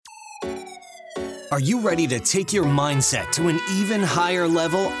Are you ready to take your mindset to an even higher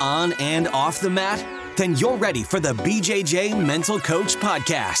level on and off the mat? Then you're ready for the BJJ Mental Coach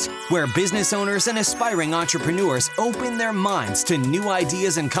Podcast, where business owners and aspiring entrepreneurs open their minds to new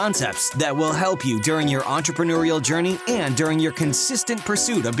ideas and concepts that will help you during your entrepreneurial journey and during your consistent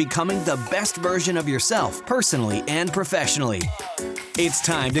pursuit of becoming the best version of yourself, personally and professionally. It's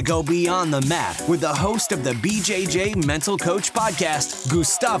time to go beyond the mat with the host of the BJJ Mental Coach Podcast,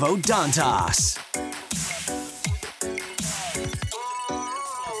 Gustavo Dantas.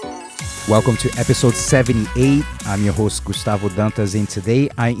 Welcome to episode 78. I'm your host, Gustavo Dantas, and today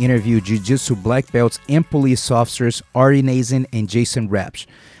I interview Jiu-Jitsu black belts and police officers Ari Knazan and Jason Rebsch.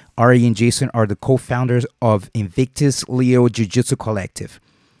 Ari and Jason are the co-founders of Invictus Leo Jiu-Jitsu Collective.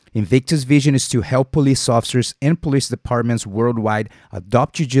 Invictus' vision is to help police officers and police departments worldwide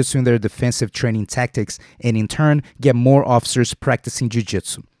adopt Jiu-Jitsu in their defensive training tactics and in turn get more officers practicing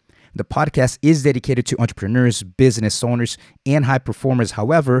Jiu-Jitsu. The podcast is dedicated to entrepreneurs, business owners, and high performers.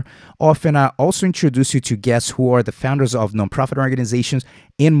 However, often I also introduce you to guests who are the founders of nonprofit organizations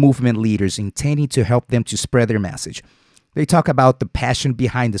and movement leaders intending to help them to spread their message. They talk about the passion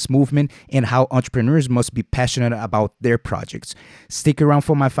behind this movement and how entrepreneurs must be passionate about their projects. Stick around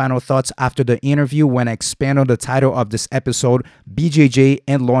for my final thoughts after the interview when I expand on the title of this episode, BJJ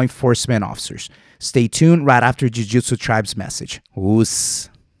and Law Enforcement Officers. Stay tuned right after Jiu-Jitsu Tribe's message. Oos.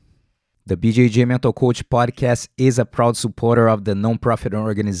 The BJJ Mental Coach Podcast is a proud supporter of the nonprofit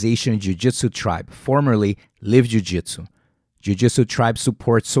organization Jiu-Jitsu Tribe, formerly Live Jiu-Jitsu. Jiu-Jitsu Tribe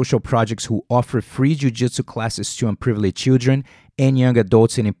supports social projects who offer free Jiu-Jitsu classes to unprivileged children and young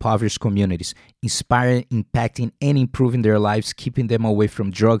adults in impoverished communities, inspiring, impacting, and improving their lives, keeping them away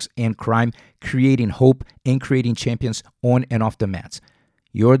from drugs and crime, creating hope, and creating champions on and off the mats.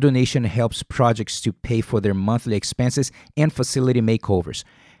 Your donation helps projects to pay for their monthly expenses and facility makeovers.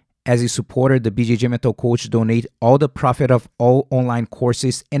 As a supporter, the BJJ Mental Coach donate all the profit of all online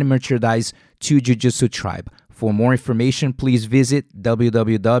courses and merchandise to Jiu-Jitsu Tribe. For more information, please visit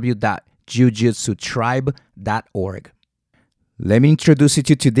www.jiujitsutribe.org. Let me introduce you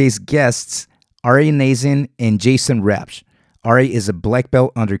to today's guests, Ari Knazan and Jason Rebsch. Ari is a black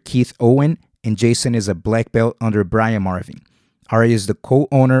belt under Keith Owen, and Jason is a black belt under Brian Marvin. Ari is the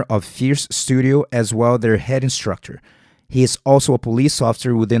co-owner of Fierce Studio as well as their head instructor. He is also a police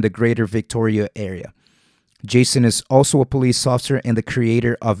officer within the greater Victoria area. Jason is also a police officer and the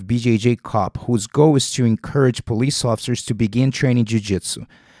creator of BJJ Cop, whose goal is to encourage police officers to begin training Jiu-Jitsu.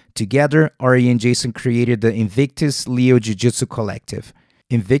 Together, Ari and Jason created the Invictus Leo Jiu-Jitsu Collective.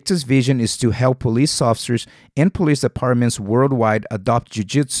 Invictus' vision is to help police officers and police departments worldwide adopt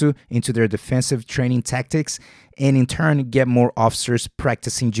Jiu-Jitsu into their defensive training tactics and in turn get more officers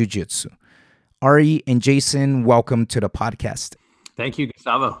practicing Jiu-Jitsu. Ari and Jason, welcome to the podcast. Thank you,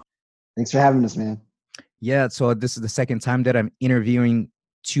 Gustavo. Thanks for having us, man. Yeah, so this is the second time that I'm interviewing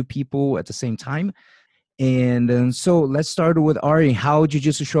two people at the same time. And so let's start with Ari. How did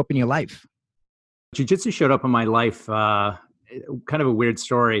Jiu-Jitsu show up in your life? Jiu-Jitsu showed up in my life, kind of a weird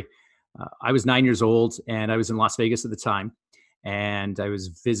story. I was 9 years old and I was in Las Vegas at the time. And I was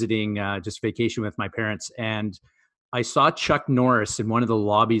visiting just vacation with my parents. And I saw Chuck Norris in one of the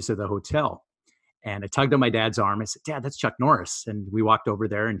lobbies of the hotel. And I tugged on my dad's arm. I said, "Dad, that's Chuck Norris." And we walked over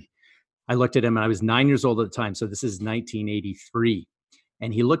there and I looked at him and I was 9 years old at the time. So this is 1983.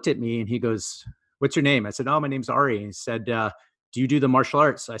 And he looked at me and he goes, "What's your name?" I said, "Oh, my name's Ari." And he said, "Do you do the martial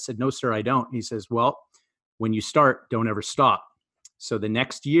arts?" I said, "No, sir, I don't." He says, "Well, when you start, don't ever stop." So the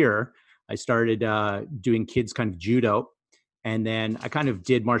next year I started doing kids kind of judo. And then I kind of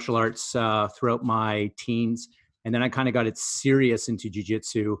did martial arts throughout my teens. And then I kind of got it serious into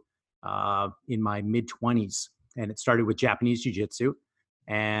jiu-jitsu in my mid-20s, and it started with Japanese jiu-jitsu.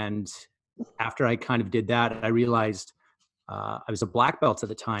 And after I kind of did that, I realized I was a black belt at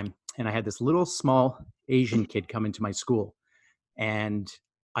the time, and I had this little small Asian kid come into my school, and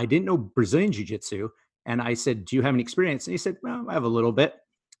I didn't know Brazilian jiu-jitsu. And I said, "Do you have any experience?" And he said, "Well, I have a little bit."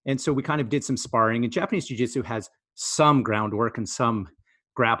 And so we kind of did some sparring. And Japanese jiu-jitsu has some groundwork and some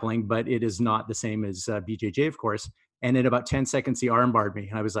grappling, but it is not the same as BJJ, of course. And in about 10 seconds, he armbarred me.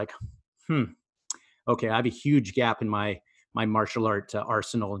 And I was like, okay, I have a huge gap in my martial art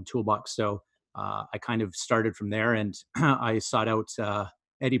arsenal and toolbox. So I kind of started from there, and I sought out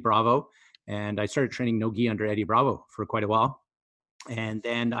Eddie Bravo, and I started training no-gi under Eddie Bravo for quite a while. And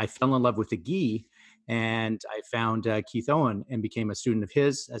then I fell in love with the gi, and I found Keith Owen and became a student of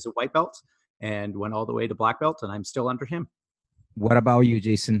his as a white belt and went all the way to black belt, and I'm still under him. What about you,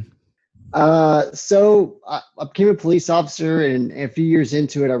 Jason? So I became a police officer, and a few years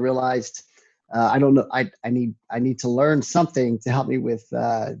into it, I realized I don't know. I need to learn something to help me with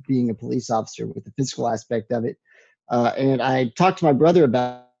being a police officer, with the physical aspect of it. And I talked to my brother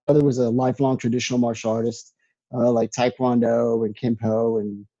about it. My brother was a lifelong traditional martial artist, like Taekwondo and Kempo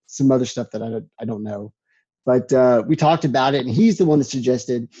and some other stuff that I don't know. But we talked about it, and he's the one that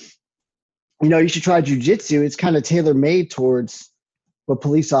suggested, you should try jujitsu. It's kind of tailor made towards what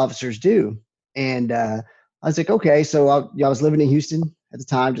police officers do. And I was like, okay. So I was living in Houston at the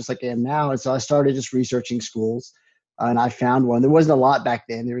time, just like I am now. And so I started just researching schools, and I found one. There wasn't a lot back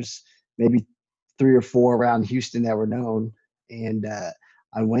then. There was maybe 3 or 4 around Houston that were known. And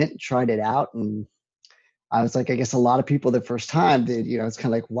I went and tried it out. And I was like, I guess a lot of people the first time did, it's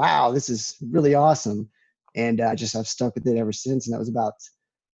kind of like, wow, this is really awesome. And I've stuck with it ever since. And that was about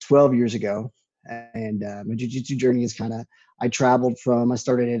 12 years ago. And my jiu-jitsu journey is I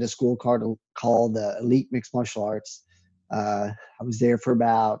started at a school called Elite Mixed Martial Arts. I was there for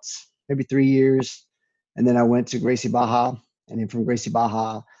about maybe 3 years. And then I went to Gracie Baja. And then from Gracie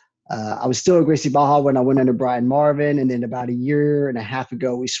Baja, I was still at Gracie Baja when I went under Brian Marvin. And then about a year and a half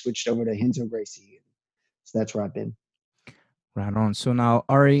ago, we switched over to Henzo Gracie. So that's where I've been. Right on. So now,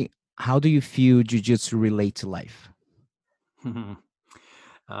 Ari, how do you feel jiu-jitsu relate to life?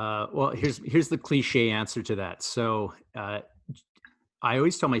 Well, here's the cliche answer to that. So I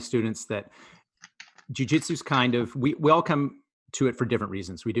always tell my students that jiu-jitsu is we all come to it for different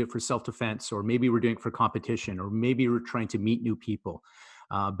reasons. We do it for self-defense, or maybe we're doing it for competition, or maybe we're trying to meet new people.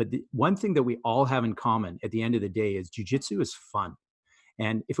 But the one thing that we all have in common at the end of the day is jiu-jitsu is fun.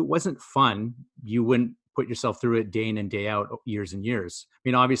 And if it wasn't fun, you wouldn't put yourself through it day in and day out, years and years. I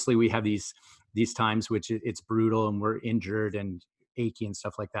mean, obviously we have these times which it's brutal and we're injured and achy and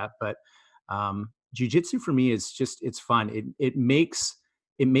stuff like that. But jiu-jitsu for me is it's fun. It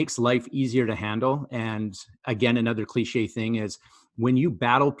makes life easier to handle. And again, another cliche thing is when you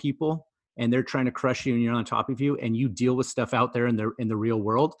battle people and they're trying to crush you and you're on top of you and you deal with stuff out there in the real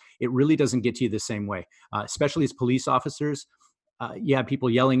world, it really doesn't get to you the same way. Especially as police officers, you have people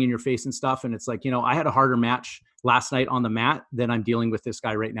yelling in your face and stuff. And it's like, I had a harder match last night on the mat than I'm dealing with this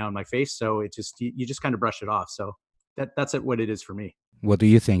guy right now in my face. So you just kind of brush it off. So that's what it is for me. What do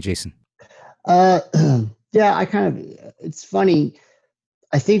you think, Jason? Yeah, it's funny.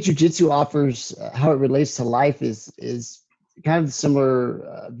 I think jiu-jitsu offers how it relates to life is kind of a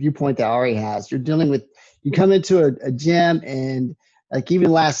similar viewpoint that Ari has. You come into a gym, and like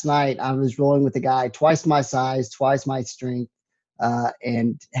even last night, I was rolling with a guy twice my size, twice my strength,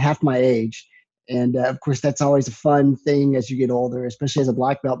 and half my age. And of course, that's always a fun thing as you get older, especially as a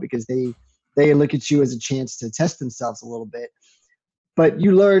black belt, because they look at you as a chance to test themselves a little bit. But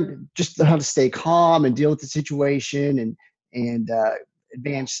you learn just how to stay calm and deal with the situation and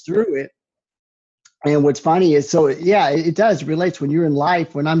advance through it. And what's funny is, so yeah, it does relate when you're in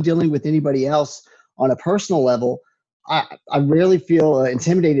life. When I'm dealing with anybody else on a personal level, I rarely feel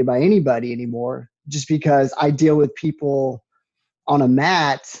intimidated by anybody anymore, just because I deal with people on a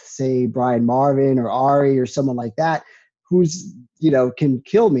mat, say Brian Marvin or Ari or someone like that, who's, can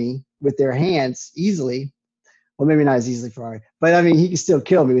kill me with their hands easily. Well, maybe not as easily for Ari, but I mean, he can still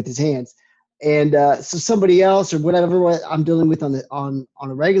kill me with his hands. And so somebody else or whatever I'm dealing with on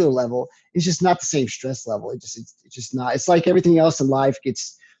a regular level, it's just not the same stress level. It's just not. It's like everything else in life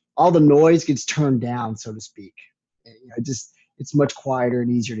all the noise gets turned down, so to speak. It's much quieter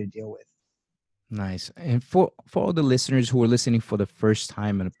and easier to deal with. Nice. And for all the listeners who are listening for the first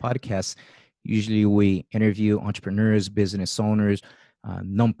time in a podcast, usually we interview entrepreneurs, business owners,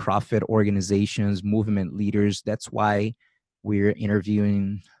 nonprofit organizations, movement leaders. That's why we're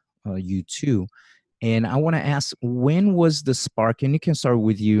interviewing you too. And I want to ask, when was the spark? And you can start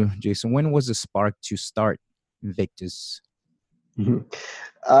with you, Jason. When was the spark to start Invictus?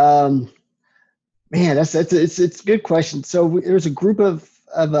 Mm-hmm. Man, it's a good question. So there was a group of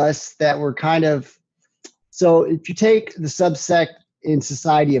us that were so if you take the subsect in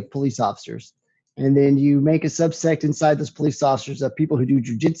society of police officers, and then you make a subsect inside those police officers of people who do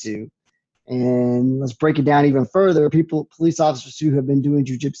jiu-jitsu, and let's break it down even further, police officers who have been doing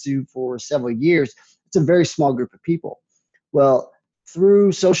jiu-jitsu for several years, it's a very small group of people. Well,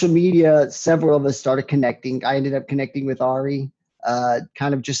 through social media, several of us started connecting. I ended up connecting with Ari,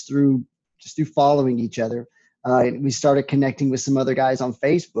 kind of just through following each other. We started connecting with some other guys on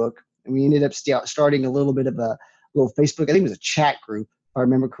Facebook, and we ended up starting a little bit of a little Facebook, I think it was a chat group, if I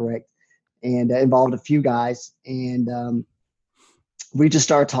remember correct, and involved a few guys. And we just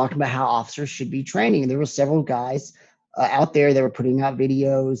started talking about how officers should be training. And there were several guys out there that were putting out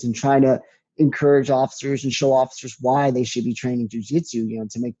videos and trying to encourage officers and show officers why they should be training jiu-jitsu,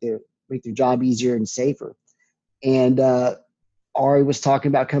 to make their job easier and safer. And Ari was talking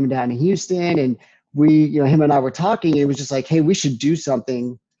about coming down to Houston, and him and I were talking. It was just like, hey, we should do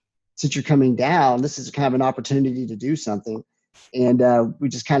something since you're coming down. This is kind of an opportunity to do something. And we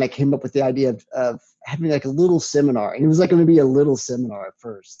just kind of came up with the idea of having like a little seminar. And it was like going to be a little seminar at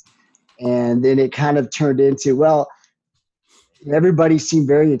first. And then it kind of turned into, well, everybody seemed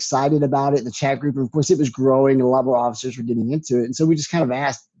very excited about it in the chat group. And of course, it was growing and a lot more officers were getting into it. And so we just kind of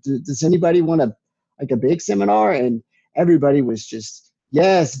asked, does anybody want a big seminar? And everybody was just,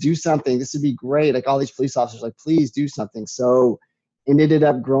 yes, do something. This would be great. Like all these police officers, like, please do something. So it ended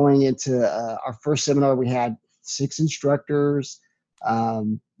up growing into our first seminar. We had 6 instructors.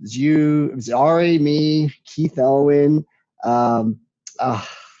 It was Ari, me, Keith Owen. I'm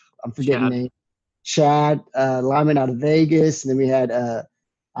forgetting name. Chad Lyman out of Vegas, and then we had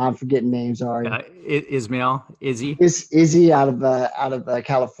I'm forgetting names. Ari, Izzy out of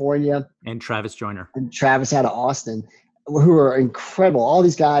California, and Travis Joyner, and Travis out of Austin, who are incredible. All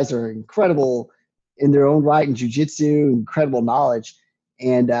these guys are incredible in their own right in jiu-jitsu, incredible knowledge.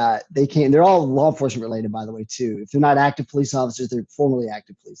 And they're all law enforcement related, by the way, too. If they're not active police officers, they're formerly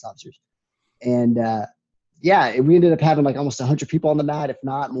active police officers. And we ended up having like almost 100 people on the mat, if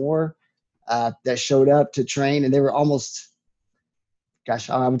not more, that showed up to train. And they were almost,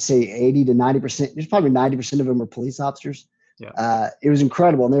 I would say 80 to 90%. There's probably 90% of them were police officers. Yeah. It was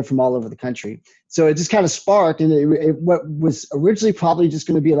incredible. And they're from all over the country. So it just kind of sparked. And what was originally probably just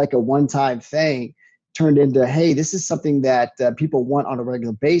going to be like a one-time thing turned into, hey, this is something that people want on a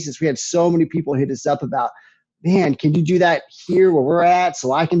regular basis. We had so many people hit us up about, man, can you do that here where we're at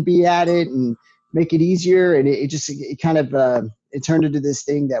so I can be at it and make it easier? And it turned into this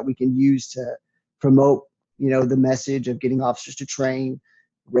thing that we can use to promote, the message of getting officers to train,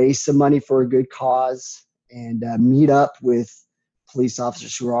 raise some money for a good cause, and meet up with police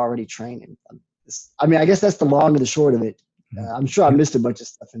officers who are already training. I guess that's the long and the short of it. I'm sure I missed a bunch of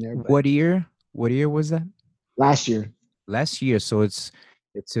stuff in there. But What year was that? Last year. So it's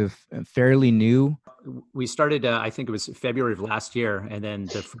fairly new. We started, I think it was February of last year, and then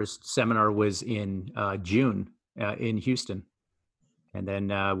the first seminar was in June in Houston, and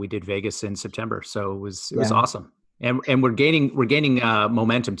then we did Vegas in September. So it was awesome, and we're gaining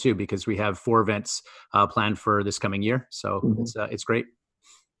momentum too, because we have 4 events planned for this coming year. So it's great.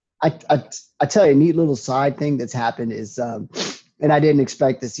 I tell you, a neat little side thing that's happened is. And I didn't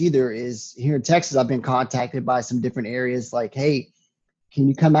expect this either, is here in Texas, I've been contacted by some different areas like, hey, can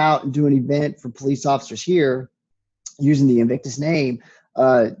you come out and do an event for police officers here using the Invictus name,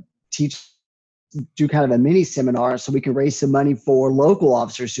 do kind of a mini seminar so we can raise some money for local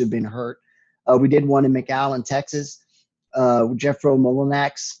officers who have been hurt. We did one in McAllen, Texas, with Jeffro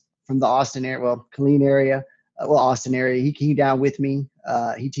Molinax from the Austin area, Killeen area, Austin area. He came down with me.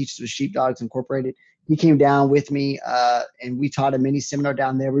 He teaches with Sheepdogs Incorporated. He came down with me, and we taught a mini seminar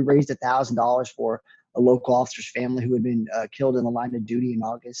down there. We raised $1,000 for a local officer's family who had been killed in the line of duty in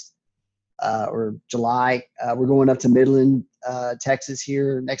August or July. We're going up to Midland, Texas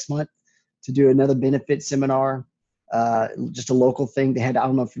here next month to do another benefit seminar, just a local thing. They had, I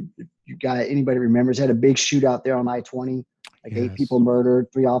don't know if anybody remembers, they had a big shootout there on I-20, like 8 people murdered,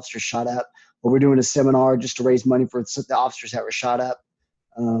 3 officers shot up. But we're doing a seminar just to raise money for the officers that were shot up.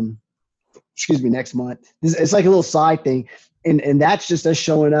 Next month. It's like a little side thing. And that's just us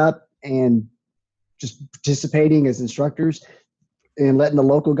showing up and just participating as instructors and letting the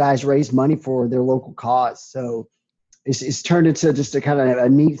local guys raise money for their local cause. So it's turned into just a kind of a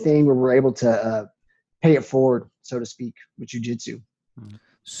neat thing where we're able to pay it forward, so to speak, with jiu-jitsu.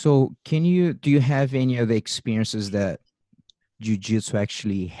 So do you have any other experiences that jiu-jitsu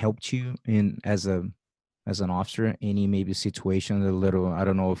actually helped you in as an officer? Any maybe situation, a little, I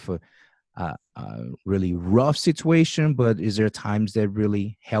don't know if a really rough situation, but is there times that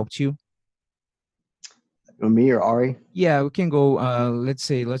really helped you? Me or Ari? Yeah, we can go.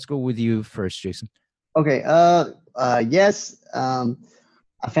 Let's go with you first, Jason. Okay. Yes.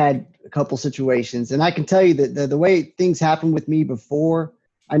 I've had a couple situations, and I can tell you that the way things happened with me before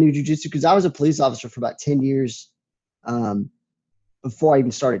I knew jiu-jitsu, because I was a police officer for about 10 years before I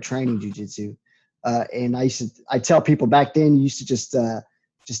even started training jiu-jitsu. And I tell people back then, you used to just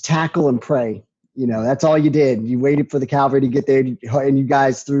tackle and pray. That's all you did. You waited for the cavalry to get there, and you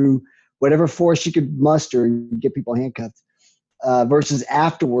guys threw whatever force you could muster and get people handcuffed. Versus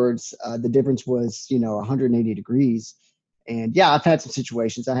afterwards, the difference was 180 degrees. And yeah, I've had some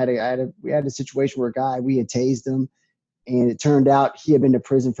situations. We had a situation where a guy, we had tased him, and it turned out he had been to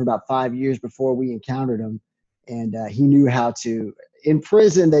prison for about 5 years before we encountered him, and he knew how to. In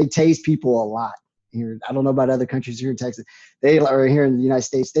prison, they tase people a lot. Here, I don't know about other countries. Here in Texas, or here in the United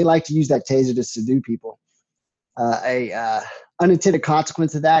States, they like to use that taser to subdue people. A unintended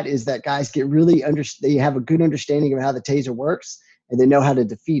consequence of that is that guys get really they have a good understanding of how the taser works, and they know how to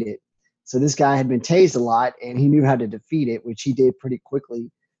defeat it. So this guy had been tased a lot, and he knew how to defeat it, which he did pretty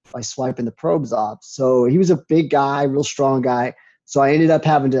quickly by swiping the probes off. So he was a big guy, real strong guy. So I ended up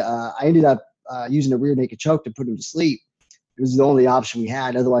using a rear naked choke to put him to sleep. It was the only option we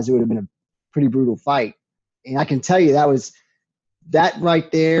had. Otherwise, it would have been a pretty brutal fight. And I can tell you that right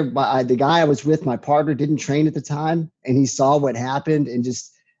there, the guy I was with, my partner, didn't train at the time, and he saw what happened. And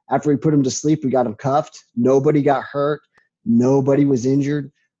just after we put him to sleep, we got him cuffed. Nobody got hurt. Nobody was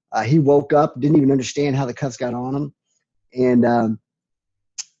injured. He woke up, didn't even understand how the cuffs got on him, and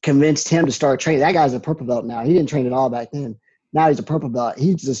convinced him to start training. That guy's a purple belt now. He didn't train at all back then. Now he's a purple belt.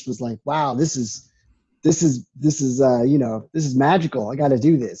 He just was like, wow, this is magical. I got to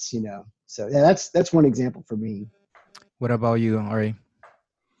do this, So yeah, that's one example for me. What about you, Ari?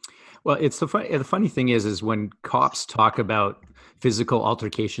 Well, it's the funny thing is when cops talk about physical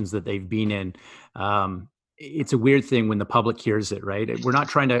altercations that they've been in, it's a weird thing when the public hears it, right? We're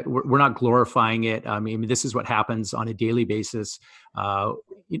not glorifying it. I mean, this is what happens on a daily basis.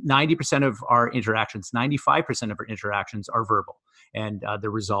 90% of our interactions, 95% of our interactions are verbal, and they're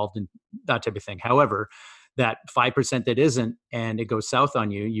resolved in that type of thing. However, that 5% that isn't, and it goes south on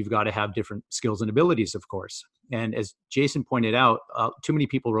you, you've got to have different skills and abilities, of course. And as Jason pointed out, too many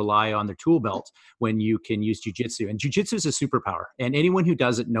people rely on their tool belt when you can use jiu-jitsu. And jiu-jitsu is a superpower, and anyone who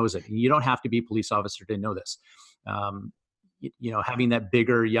does it knows it. And you don't have to be a police officer to know this. Having that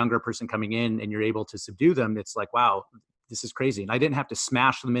bigger, younger person coming in and you're able to subdue them, it's like, wow, this is crazy. And I didn't have to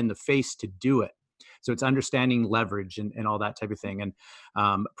smash them in the face to do it. So it's understanding leverage and all that type of thing. And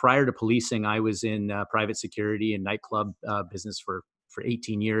prior to policing, I was in private security and nightclub business for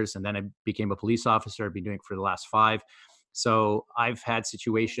 18 years. And then I became a police officer. I've been doing it for the last 5. So I've had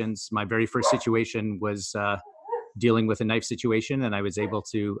situations. My very first situation was dealing with a knife situation, and I was able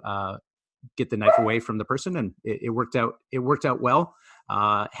to get the knife away from the person, and it worked out. It worked out well,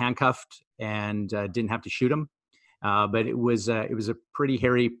 handcuffed, and didn't have to shoot him. But it was a pretty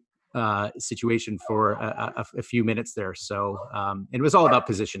hairy situation for a few minutes there. So it was all about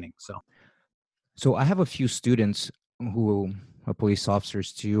positioning. So I have a few students who are police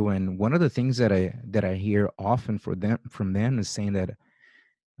officers too, and one of the things that I hear often from them is saying that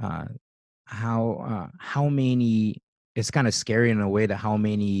how many, it's kind of scary in a way that how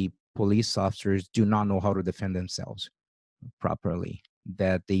many police officers do not know how to defend themselves properly,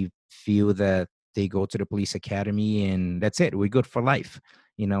 that they feel that they go to the police academy and that's it, we're good for life,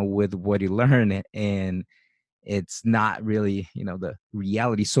 with what you learn, and it's not really, the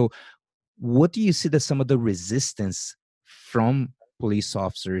reality. So what do you see that some of the resistance from police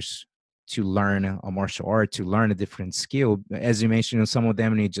officers to learn a martial art, to learn a different skill? As you mentioned, some of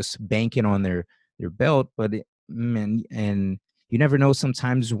them, they just banking on their belt, but and you never know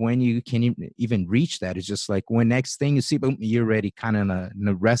sometimes when you can even reach that. It's just like when next thing you see, boom, you're already kind of in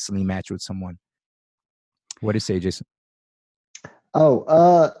a wrestling match with someone. What do you say, Jason?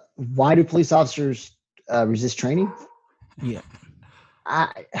 Why do police officers resist training? Yeah.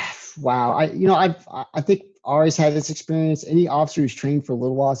 Wow. I think Ari's had this experience. Any officer who's trained for a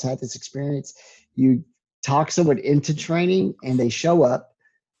little while has had this experience. You talk someone into training and they show up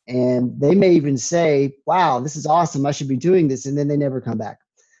and they may even say, wow, this is awesome, I should be doing this. And then they never come back.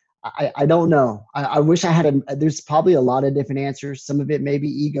 I don't know. I wish I had there's probably a lot of different answers. Some of it may be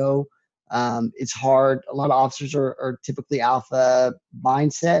ego. It's hard. A lot of officers are typically alpha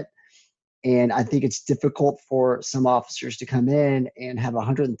mindset. And I think it's difficult for some officers to come in and have a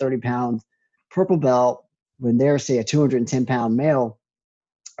 130-pound purple belt when they're, say, a 210-pound male,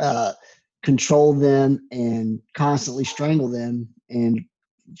 control them and constantly strangle them and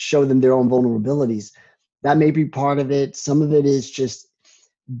show them their own vulnerabilities. That may be part of it. Some of it is just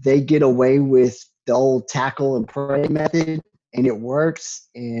they get away with the old tackle and pray method, and it works,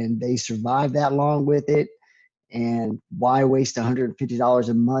 and they survive that long with it. And why waste $150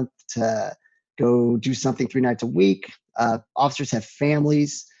 a month to go do something 3 nights a week? Officers have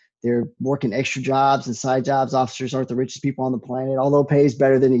families. They're working extra jobs and side jobs. Officers aren't the richest people on the planet. Although pay is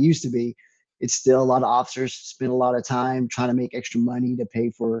better than it used to be, it's still a lot of officers spend a lot of time trying to make extra money to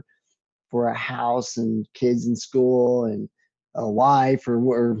pay for a house and kids in school and a wife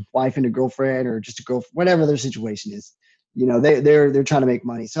or wife and a girlfriend or just a girlfriend, whatever their situation is. They're trying to make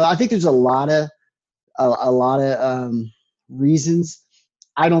money. So I think there's a lot of reasons.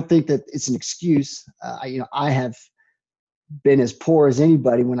 I don't think that it's an excuse. I have been as poor as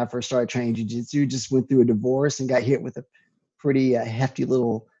anybody when I first started training jiu-jitsu. Just went through a divorce and got hit with a pretty hefty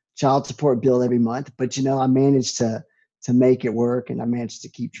little child support bill every month. But I managed to make it work, and I managed to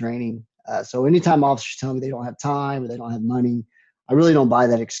keep training. So anytime officers tell me they don't have time or they don't have money, I really don't buy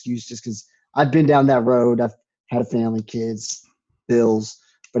that excuse, just because I've been down that road. I've had a family, kids, bills,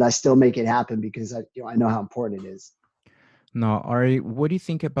 but I still make it happen because I know how important it is. Now, Ari, what do you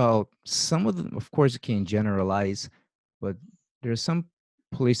think about some of them? Of course, you can't generalize, but there are some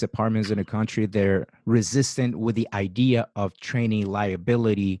police departments in the country that are resistant with the idea of training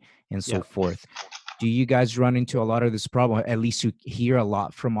liability and so Yeah. forth. Do you guys run into a lot of this problem? At least you hear a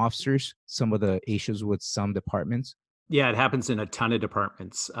lot from officers, some of the issues with some departments? Yeah, it happens in a ton of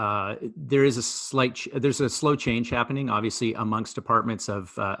departments. There's a slow change happening, obviously, amongst departments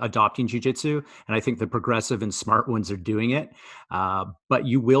of adopting jujitsu, and I think the progressive and smart ones are doing it. But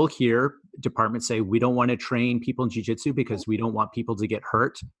you will hear departments say, "We don't want to train people in jujitsu because we don't want people to get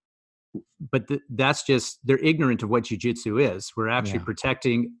hurt." But that's just, they're ignorant of what jujitsu is. We're actually Yeah.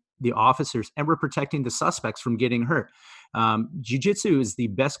 protecting the officers, and we're protecting the suspects from getting hurt. Jiu-jitsu is the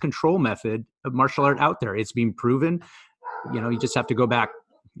best control method of martial art out there. It's been proven. You just have to go back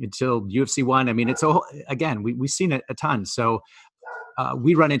until UFC 1. I mean, again, we've seen it a ton. So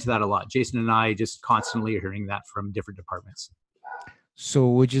we run into that a lot. Jason and I just constantly are hearing that from different departments.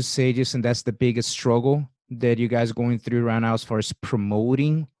 So would you say, Jason, that's the biggest struggle that you guys are going through right now as far as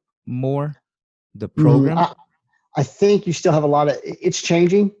promoting more the program? I think you still have a lot of, it's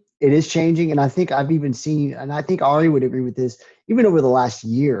changing. It is changing. And I think I've even seen, and I think Ari would agree with this, even over the last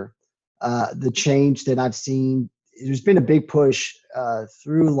year, the change that I've seen, there's been a big push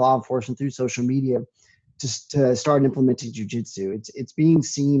through law enforcement, through social media, to start implementing jujitsu. It's being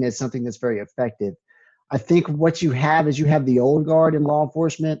seen as something that's very effective. I think what you have is you have the old guard in law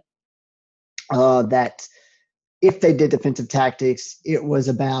enforcement that if they did defensive tactics, it was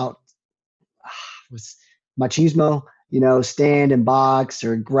about was machismo, stand and box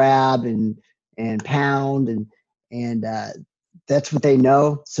or grab and pound and that's what they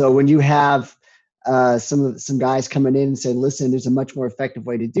know. So when you have some guys coming in and saying, listen, there's a much more effective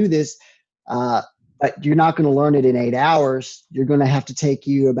way to do this, but you're not going to learn it in 8 hours. You're going to have to take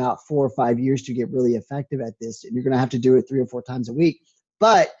you about 4 or 5 years to get really effective at this, and you're going to have to do it 3 or 4 times a week.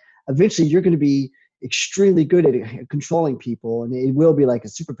 But eventually, you're going to be extremely good at controlling people, and it will be like a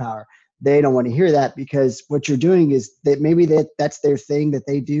superpower. They don't want to hear that, because what you're doing is that maybe that's their thing that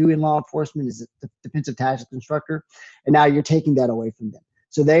they do in law enforcement is a defensive tactics instructor, and now you're taking that away from them.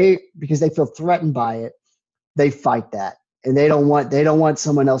 So because they feel threatened by it, they fight that, and they don't want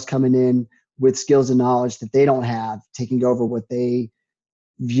someone else coming in with skills and knowledge that they don't have, taking over what they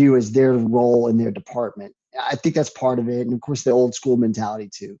view as their role in their department. I think that's part of it, and of course the old school mentality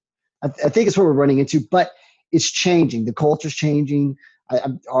too. I think it's what we're running into, but it's changing. The culture's changing.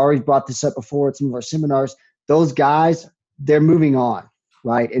 I've already brought this up before at some of our seminars. Those guys, they're moving on,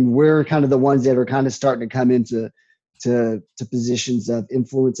 right? And we're kind of the ones that are kind of starting to come into positions of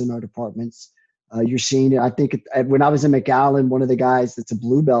influence in our departments. You're seeing it. I think when I was in McAllen, one of the guys that's a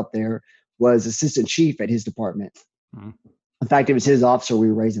blue belt there was assistant chief at his department. Mm-hmm. In fact, it was his officer we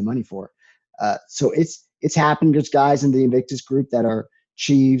were raising money for. So it's happened. There's guys in the Invictus group that are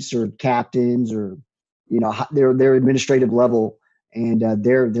chiefs or captains or they're administrative level, and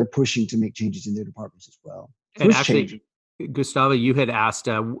they're pushing to make changes in their departments as well. So and actually, changing. Gustavo, you had asked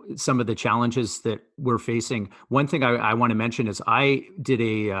some of the challenges that we're facing. One thing I want to mention is I did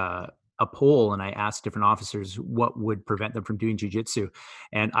a poll, and I asked different officers what would prevent them from doing jiu-jitsu.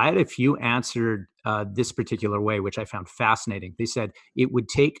 And I had a few answered this particular way, which I found fascinating. They said it would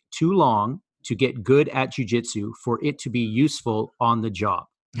take too long to get good at jiu-jitsu for it to be useful on the job.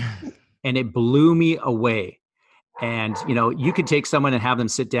 And it blew me away. And, you could take someone and have them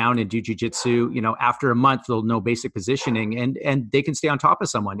sit down and do jiu-jitsu, after a month, they'll know basic positioning and they can stay on top of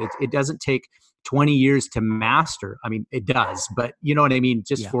someone. It doesn't take 20 years to master. I mean, it does, but you know what I mean?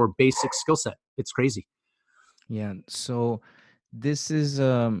 Just for basic skill set. It's crazy. Yeah. So this is,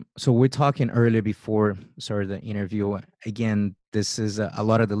 so we're talking earlier before, the interview. Again, this is a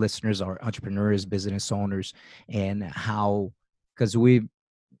lot of the listeners are entrepreneurs, business owners, and because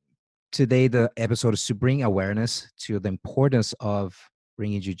today, the episode is to bring awareness to the importance of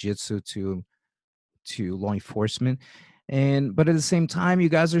bringing jiu-jitsu to law enforcement. But at the same time, you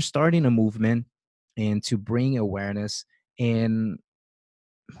guys are starting a movement and to bring awareness. And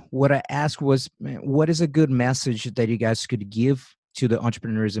what I asked was, what is a good message that you guys could give to the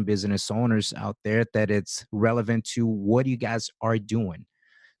entrepreneurs and business owners out there that it's relevant to what you guys are doing?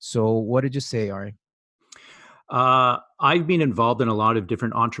 So what did you say, Ari? I've been involved in a lot of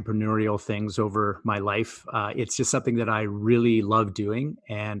different entrepreneurial things over my life. It's just something that I really love doing,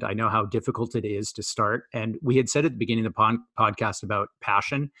 and I know how difficult it is to start. And we had said at the beginning of the podcast about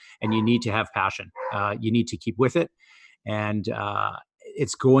passion, and you need to have passion. You need to keep with it. And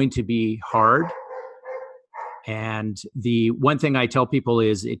it's going to be hard. And the one thing I tell people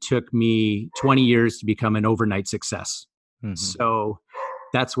is it took me 20 years to become an overnight success. Mm-hmm. So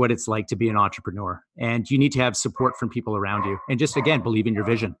that's what it's like to be an entrepreneur. And you need to have support from people around you. And just, again, believe in your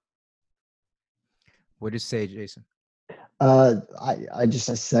vision. What do you say, Jason? I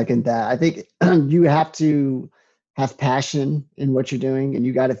second that. I think you have to have passion in what you're doing, and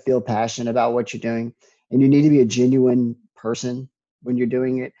you got to feel passionate about what you're doing, and you need to be a genuine person when you're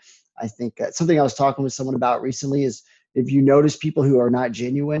doing it. I think something I was talking with someone about recently is if you notice people who are not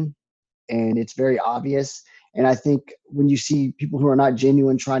genuine, and it's very obvious. And I think when you see people who are not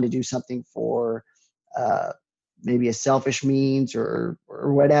genuine trying to do something for maybe a selfish means or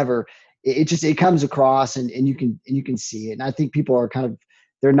whatever, it comes across, and you can see it. And I think people are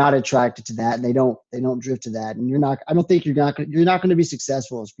they're not attracted to that, and they don't drift to that. And I don't think you're not going to be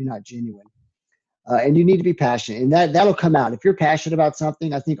successful if you're not genuine. And you need to be passionate, and that'll come out. If you're passionate about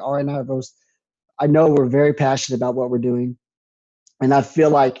something, I think Ari and I are both, I know we're very passionate about what we're doing. And I feel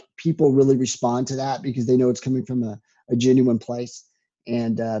like people really respond to that because they know it's coming from a genuine place.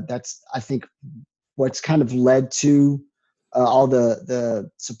 And that's, I think, what's kind of led to all the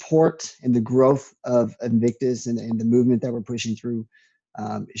support and the growth of Invictus and the movement that we're pushing through.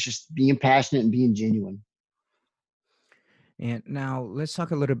 It's just being passionate and being genuine. And now let's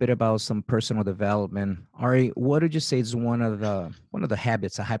talk a little bit about some personal development. Ari, what would you say is one of the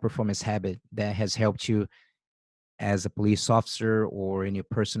habits, a high performance habit that has helped you as a police officer or in your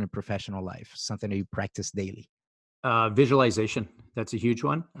personal and professional life, something that you practice daily? Visualization. That's a huge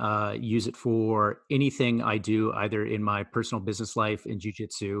one. Use it for anything I do, either in my personal business life, in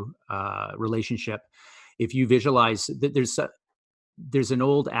jiu-jitsu, relationship. If you visualize, there's an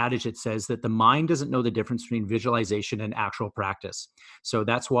old adage that says that the mind doesn't know the difference between visualization and actual practice. So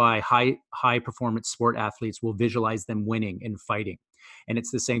that's why high performance sport athletes will visualize them winning and fighting. And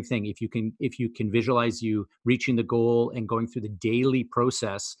it's the same thing. If you can visualize you reaching the goal and going through the daily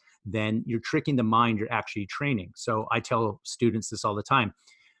process, then you're tricking the mind, you're actually training. So I tell students this all the time.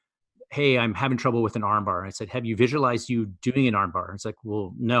 Hey, I'm having trouble with an armbar. I said, have you visualized you doing an armbar? It's like,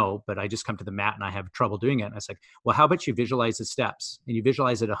 well, no, but I just come to the mat and I have trouble doing it. And I was like, well, how about you visualize the steps and you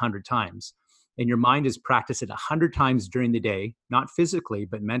visualize it 100 times, and your mind is practiced it 100 times during the day, not physically,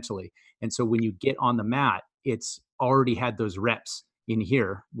 but mentally. And so when you get on the mat, it's already had those reps in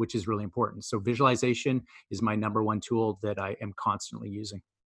here, which is really important. So visualization is my number one tool that I am constantly using.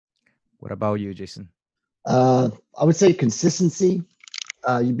 What about you, Jason? I would say consistency.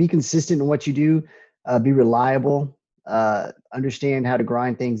 You be consistent in what you do, be reliable, understand how to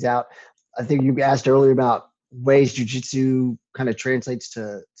grind things out. I think you asked earlier about ways jiu-jitsu kind of translates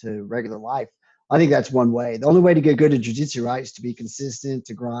to regular life. I think that's one way. The only way to get good at jiu-jitsu, right, is to be consistent,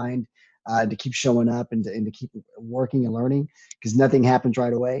 to grind, to keep showing up and to keep working and learning, because nothing happens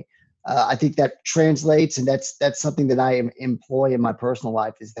right away. I think that translates, and that's something that I employ in my personal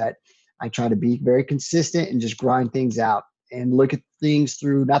life, is that I try to be very consistent and just grind things out and look at things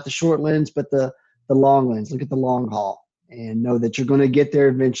through not the short lens, but the long lens. Look at the long haul and know that you're going to get there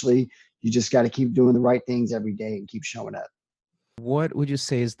eventually. You just got to keep doing the right things every day and keep showing up. What would you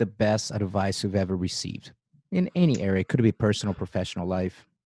say is the best advice you've ever received in any area? It could be personal, professional life.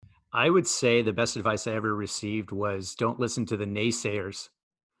 I would say the best advice I ever received was don't listen to the naysayers.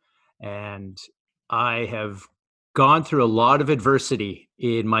 And I have gone through a lot of adversity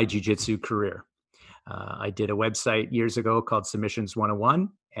in my jiu-jitsu career. I did a website years ago called Submissions 101,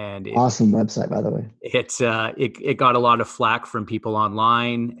 and awesome website, by the way. It got a lot of flack from people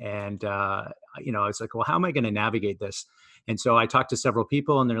online, and I was like, well, how am I going to navigate this? And so I talked to several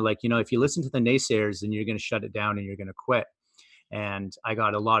people, and they're like, if you listen to the naysayers, then you're going to shut it down and you're going to quit. And I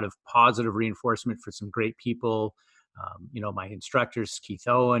got a lot of positive reinforcement for some great people. My instructors, Keith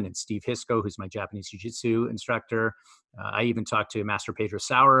Owen and Steve Hisco, who's my Japanese jiu-jitsu instructor. I even talked to Master Pedro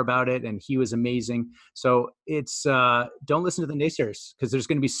Sauer about it, and he was amazing. So it's don't listen to the naysayers, because there's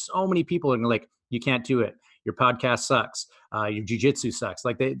going to be so many people and like, you can't do it. Your podcast sucks. Your jiu-jitsu sucks.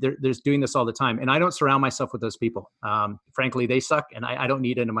 Like they're doing this all the time. And I don't surround myself with those people. Frankly, they suck, and I don't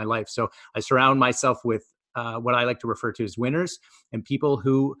need it in my life. So I surround myself with what I like to refer to as winners and people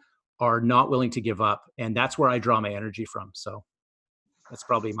who are not willing to give up. And that's where I draw my energy from. So that's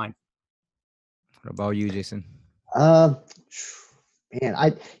probably mine. What about you, Jason? Man,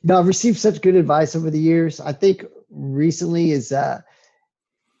 I've received such good advice over the years. I think recently is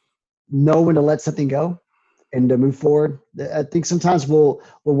know when to let something go and to move forward. I think sometimes we're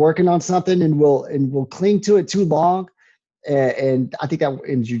working on something and we'll cling to it too long. And I think that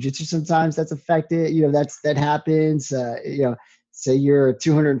in jiu-jitsu sometimes that's affected. That happens. Say you're a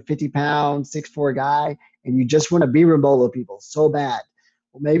 250 pound, 6'4" guy, and you just want to be Rambolo people so bad.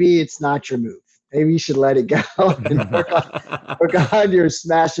 well, maybe it's not your move. Maybe you should let it go and work on your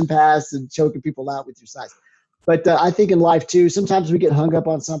smash and pass and choking people out with your size. But I think in life too, sometimes we get hung up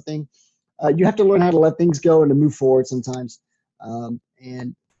on something. You have to learn how to let things go and to move forward sometimes.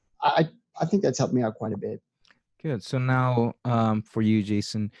 And I think that's helped me out quite a bit. Good. So now, for you,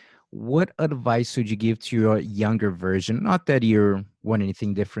 Jason, what advice would you give to your younger version? Not that you want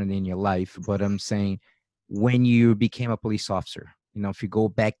anything different in your life, but I'm saying when you became a police officer, if you go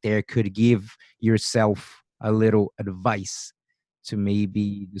back there, could give yourself a little advice to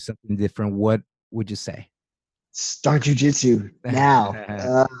maybe do something different, what would you say? Start jujitsu now.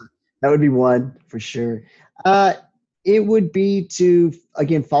 That would be one for sure. It would be to,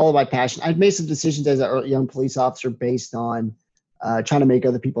 again, follow my passion. I've made some decisions as a young police officer based on trying to make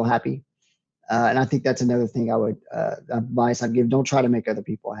other people happy. And I think that's another thing I would advice I'd give. Don't try to make other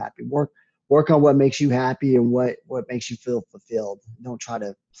people happy. Work on what makes you happy and what makes you feel fulfilled. Don't try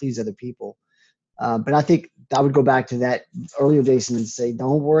to please other people. But I think I would go back to that earlier, Jason, and say,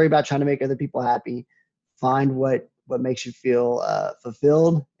 don't worry about trying to make other people happy. Find what makes you feel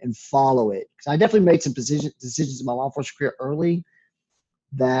fulfilled and follow it. Because I definitely made some decisions in my law enforcement career early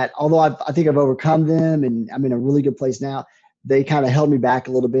that, although I think I've overcome them and I'm in a really good place now, they kind of held me back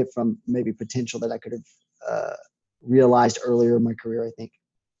a little bit from maybe potential that I could have realized earlier in my career, I think.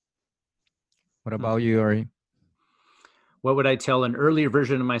 What about you, Ari? What would I tell an earlier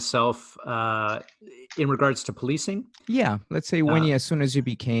version of myself in regards to policing? Yeah, let's say as soon as you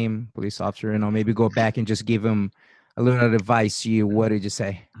became police officer, maybe go back and just give them a little advice. What did you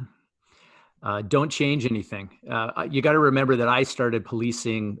say? Don't change anything. You got to remember that I started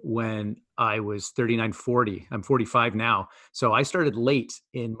policing when I was 39, 40. I'm 45 now. So I started late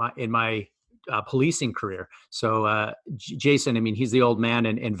in my policing career. So Jason, I mean, he's the old man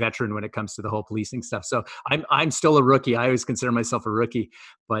and veteran when it comes to the whole policing stuff. So I'm still a rookie. I always consider myself a rookie,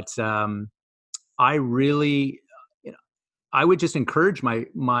 but I really, I would just encourage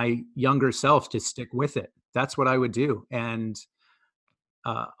my younger self to stick with it. That's what I would do. And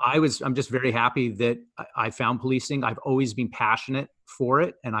I'm just very happy that I found policing. I've always been passionate for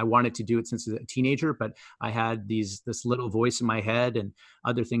it, and I wanted to do it since a teenager. But I had this little voice in my head, and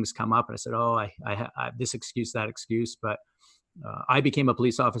other things come up, and I said, "Oh, I this excuse, that excuse." But I became a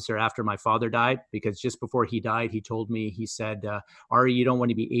police officer after my father died, because just before he died, he told me, he said, "Ari, you don't want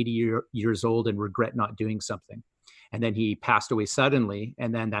to be 80 years old and regret not doing something." And then he passed away suddenly,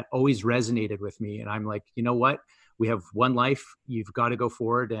 and then that always resonated with me. And I'm like, you know what? We have one life. You've got to go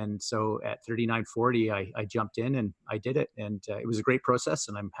forward. And so at 39, 40, I jumped in and I did it. And it was a great process,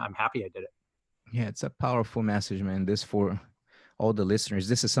 and I'm happy I did it. Yeah, it's a powerful message, man. This for all the listeners.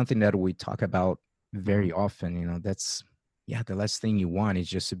 This is something that we talk about very often. That's, the last thing you want is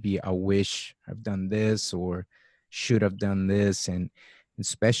just to be, I wish I've done this or should have done this. And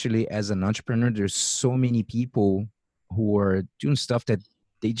especially as an entrepreneur, there's so many people who are doing stuff that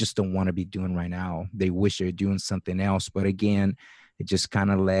they just don't want to be doing right now. They wish they're doing something else. But again, it's just kind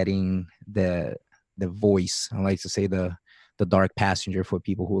of letting the voice, I like to say the dark passenger for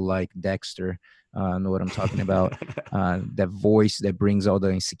people who like Dexter, know what I'm talking about. That voice that brings all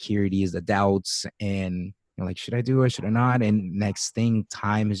the insecurities, the doubts, and like, should I do it? Should I not? And next thing,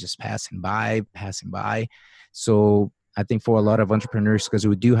 time is just passing by. So I think for a lot of entrepreneurs, because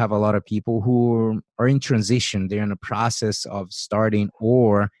we do have a lot of people who are in transition, they're in the process of starting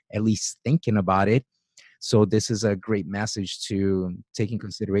or at least thinking about it. So this is a great message to take in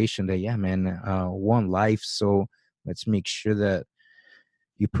consideration that, one life. So let's make sure that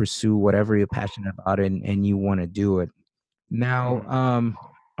you pursue whatever you're passionate about and you want to do it. Now,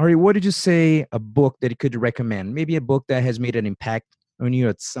 Ari, what did you say a book that you could recommend? Maybe a book that has made an impact on you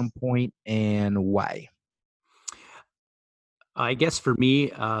at some point, and why? I guess for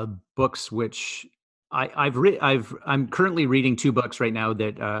me, books which I'm currently reading two books right now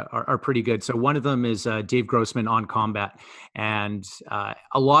that are pretty good. So one of them is Dave Grossman on combat, and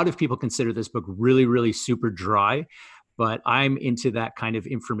a lot of people consider this book really, really super dry. But I'm into that kind of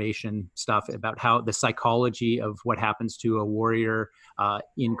information stuff about how the psychology of what happens to a warrior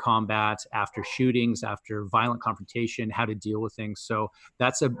in combat, after shootings, after violent confrontation, how to deal with things. So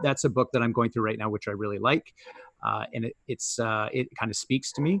that's a book that I'm going through right now, which I really like, and it kind of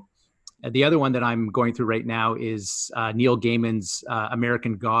speaks to me. The other one that I'm going through right now is Neil Gaiman's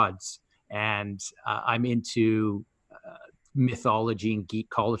American Gods, and I'm into mythology and geek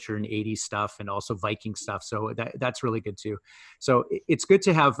culture and 80s stuff, and also Viking stuff. So that's really good too. So it's good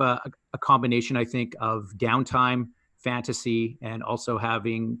to have a combination, I think, of downtime, fantasy, and also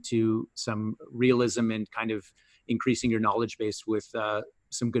having some realism and kind of increasing your knowledge base with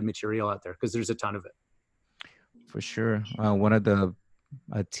some good material out there, because there's a ton of it. For sure. One of the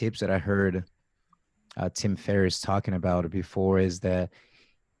tips that I heard Tim Ferriss talking about before is that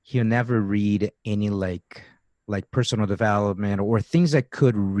he'll never read any like personal development or things that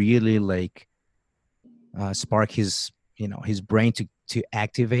could really like spark his his brain to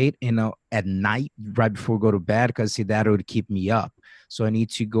activate at night right before we go to bed, because see that would keep me up. So I need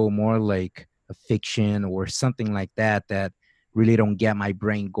to go more like a fiction or something like that that really don't get my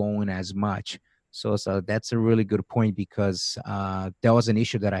brain going as much. So that's a really good point, because that was an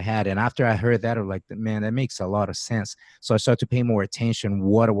issue that I had, and after I heard that, I was like, man, that makes a lot of sense. So I started to pay more attention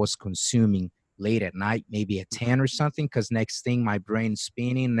what I was consuming late at night, maybe at 10 or something, because next thing my brain's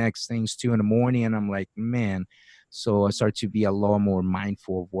spinning, next thing's 2 in the morning, and I'm like, man. So I start to be a lot more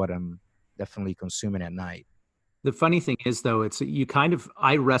mindful of what I'm definitely consuming at night. The funny thing is, though, it's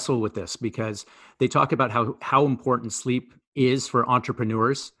I wrestle with this because they talk about how important sleep is for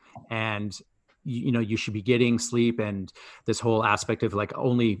entrepreneurs, and you should be getting sleep, and this whole aspect of like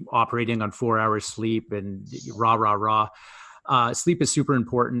only operating on 4 hours sleep and rah. Sleep is super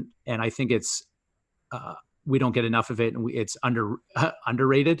important, and I think it's we don't get enough of it, and it's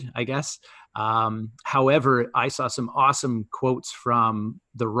underrated, I guess. However, I saw some awesome quotes from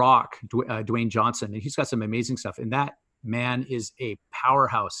The Rock, Dwayne Johnson, and he's got some amazing stuff. And that man is a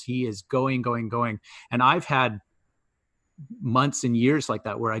powerhouse. He is going. And I've had months and years like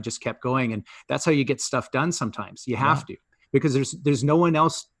that where I just kept going. And that's how you get stuff done sometimes. You have to, because there's no one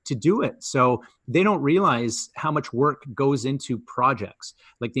else to do it. So they don't realize how much work goes into projects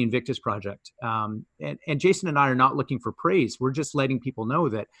like the Invictus project. And Jason and I are not looking for praise. We're just letting people know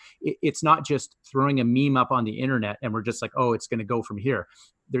that it's not just throwing a meme up on the internet and we're just like, oh, it's going to go from here.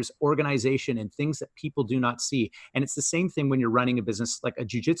 There's organization and things that people do not see. And it's the same thing when you're running a business like a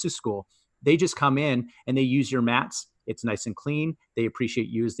jiu-jitsu school. They just come in and they use your mats. It's nice and clean. They appreciate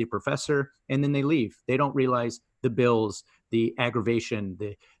you as the professor, and then they leave. They don't realize the bills, the aggravation,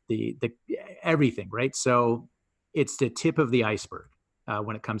 the everything, right? So it's the tip of the iceberg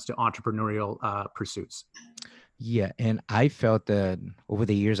when it comes to entrepreneurial pursuits. Yeah, and I felt that over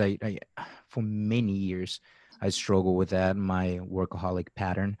the years, I for many years, I struggled with that, my workaholic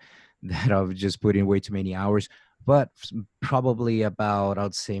pattern, that I was just putting way too many hours. But probably about,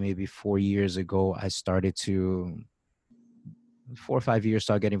 I'd say maybe 4 years ago, I started to 4 or 5 years,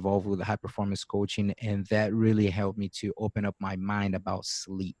 start getting involved with the high performance coaching, and that really helped me to open up my mind about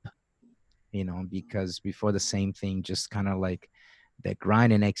sleep. Because before, the same thing, just kind of like that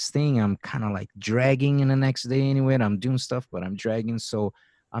grind. The next thing, I'm kind of like dragging in the next day anyway. I'm doing stuff, but I'm dragging. So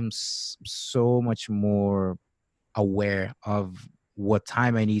I'm so much more aware of what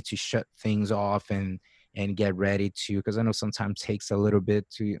time I need to shut things off and get ready to, because I know sometimes takes a little bit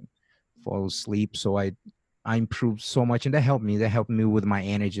to fall asleep. So I improved so much, and that helped me with my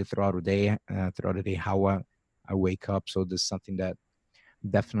energy throughout the day, how I wake up. So this is something that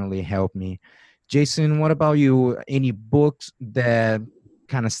definitely helped me. Jason, what about you? Any books that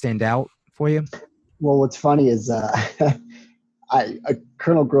kind of stand out for you? Well, what's funny is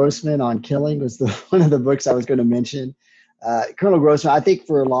Colonel Grossman on killing was one of the books I was going to mention. Colonel Grossman, I think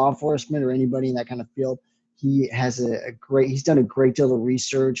for law enforcement or anybody in that kind of field, he has he's done a great deal of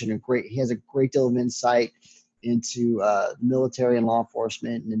research and he has a great deal of insight into military and law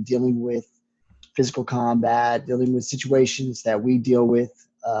enforcement and dealing with physical combat, dealing with situations that we deal with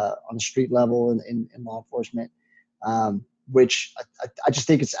on the street level in law enforcement, which I just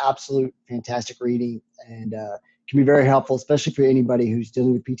think it's absolute fantastic reading and can be very helpful, especially for anybody who's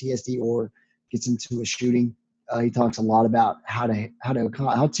dealing with PTSD or gets into a shooting. He talks a lot about how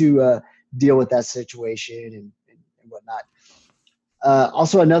to deal with that situation and whatnot.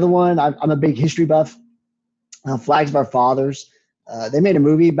 Also, another one, I'm a big history buff. Flags of Our Fathers. They made a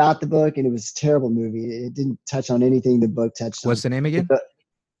movie about the book, and it was a terrible movie. It didn't touch on anything the book touched on. What's the name again?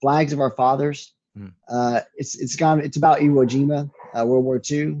 Flags of Our Fathers. It's about Iwo Jima, World War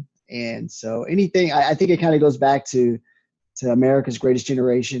II, and so anything. I think it kind of goes back to America's Greatest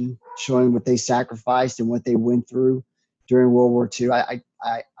Generation, showing what they sacrificed and what they went through during World War II. I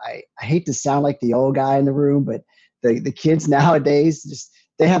hate to sound like the old guy in the room, but the kids nowadays just.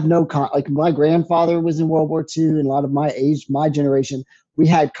 They have no like my grandfather was in World War II, and a lot of my generation, we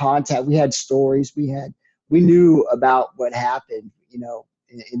had contact, we had stories, we knew about what happened,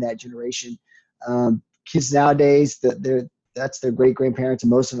 in that generation. Kids nowadays, that's their great grandparents, and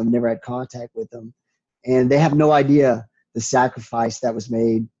most of them never had contact with them, and they have no idea the sacrifice that was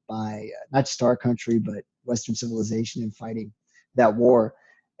made by not just our country but Western civilization in fighting that war,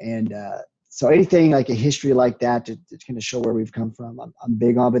 and so anything like a history like that to kind of show where we've come from, I'm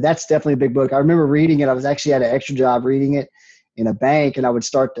big on. But that's definitely a big book. I remember reading it. I was actually at an extra job reading it in a bank, and I would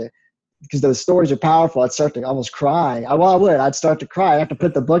start to because those stories are powerful, I'd start to almost cry. I'd start to cry. I have to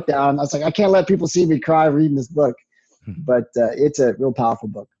put the book down. I was like, I can't let people see me cry reading this book, but it's a real powerful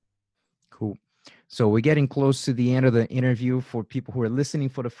book. Cool. So we're getting close to the end of the interview. For people who are listening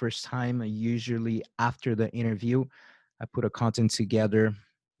for the first time, usually after the interview, I put a content together.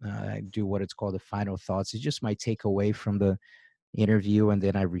 I do what it's called the final thoughts. It's just my takeaway from the interview, and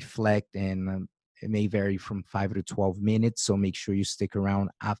then I reflect, and it may vary from 5 to 12 minutes. So make sure you stick around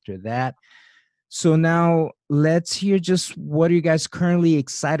after that. So now let's hear just what are you guys currently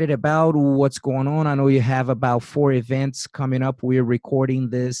excited about? What's going on? I know you have about 4 events coming up. We're recording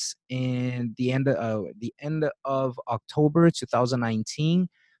this in the end of October 2019.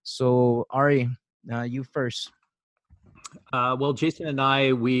 So Ari, you first. Well, Jason and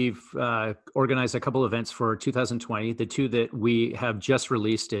I, we've organized a couple events for 2020. The 2 that we have just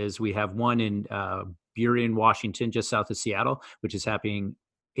released is we have one in Burien, Washington, just south of Seattle, which is happening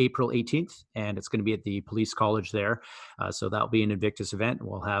April 18th, and it's going to be at the police college there. So that'll be an Invictus event.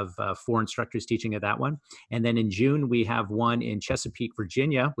 We'll have 4 instructors teaching at that one. And then in June, we have one in Chesapeake,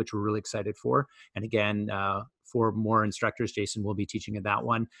 Virginia, which we're really excited for. And again, 4 more instructors. Jason will be teaching at that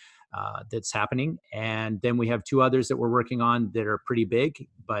one. That's happening. And then we have 2 others that we're working on that are pretty big,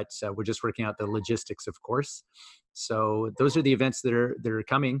 but we're just working out the logistics, of course. So those are the events that are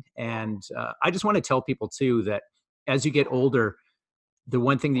coming. And I just want to tell people too, that as you get older, the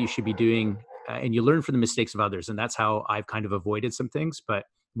one thing that you should be doing, and you learn from the mistakes of others. And that's how I've kind of avoided some things, but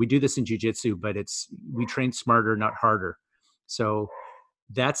we do this in jiu-jitsu, but we train smarter, not harder. So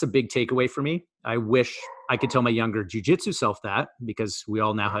that's a big takeaway for me. I wish I could tell my younger jiu-jitsu self that, because we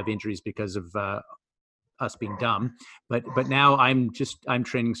all now have injuries because of us being dumb. But now I'm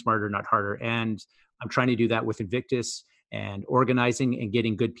training smarter, not harder. And I'm trying to do that with Invictus and organizing and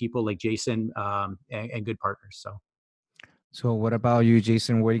getting good people like Jason and good partners. So what about you,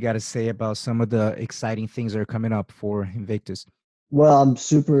 Jason? What do you got to say about some of the exciting things that are coming up for Invictus? Well, I'm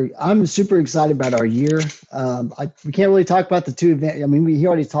super excited about our year. We can't really talk about the 2 events. I mean, he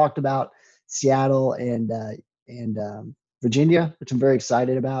already talked about Seattle and Virginia, which I'm very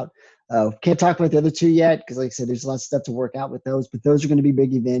excited about. Can't talk about the other 2 yet because, like I said, there's a lot of stuff to work out with those. But those are going to be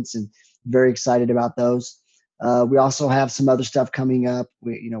big events, and very excited about those. We also have some other stuff coming up.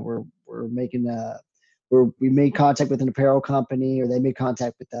 We made contact with an apparel company, or they made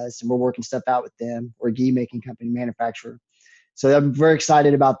contact with us, and we're working stuff out with them. We're a gi making company, manufacturer. So I'm very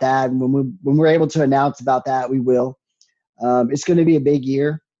excited about that. And when we're able to announce about that, we will. It's going to be a big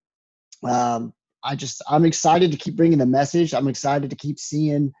year. I'm excited to keep bringing the message. I'm excited to keep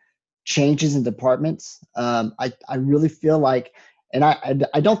seeing changes in departments. I really feel like, and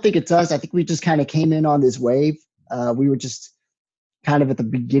I don't think it's us. I think we just kind of came in on this wave. We were just kind of at the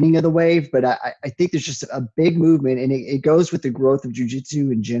beginning of the wave, but I think there's just a big movement, and it goes with the growth of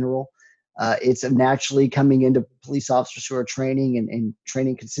jiu-jitsu in general. It's naturally coming into police officers who are training and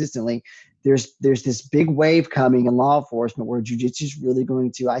training consistently. There's this big wave coming in law enforcement where jiu-jitsu is really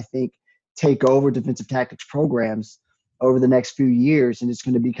going to, I think, take over defensive tactics programs over the next few years, and it's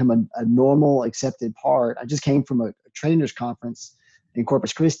going to become a normal, accepted part. I just came from a trainers conference in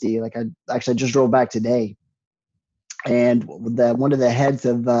Corpus Christi. I just drove back today, and one of the heads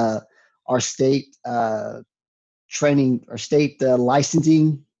of our state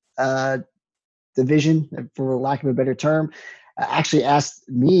licensing division, for lack of a better term, actually asked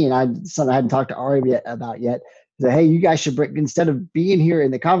me, and something I hadn't talked to Ari about yet, that, hey, you guys should bring, instead of being here in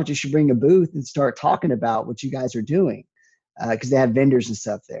the conference, you should bring a booth and start talking about what you guys are doing, because they have vendors and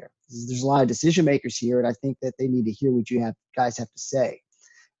stuff there. There's a lot of decision makers here, and I think that they need to hear what you guys have to say.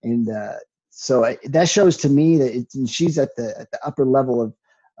 And so that shows to me that and she's at the upper level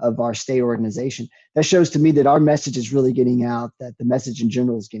of our state organization. That shows to me that our message is really getting out, that the message in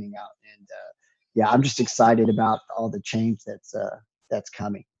general is getting out. And yeah, I'm just excited about all the change that's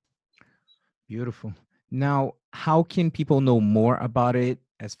coming. Beautiful. Now, how can people know more about it,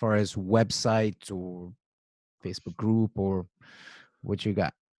 as far as websites or Facebook group, or what you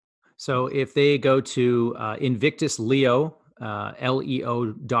got? So if they go to Invictus Leo,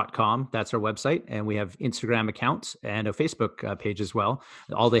 leo.com, that's our website. And we have Instagram accounts and a Facebook page as well.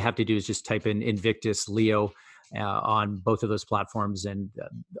 All they have to do is just type in Invictus Leo on both of those platforms, and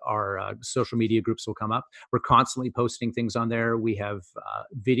our social media groups will come up. We're constantly posting things on there. We have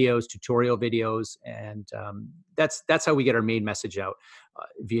videos, tutorial videos, and that's how we get our main message out,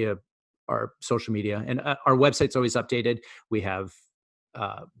 via our social media. And our website's always updated. We have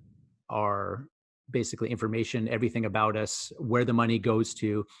our basically information, everything about us, where the money goes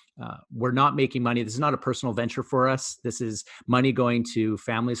to. We're not making money. This is not a personal venture for us. This is money going to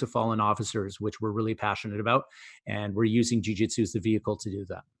families of fallen officers, which we're really passionate about. And we're using jiu-jitsu as the vehicle to do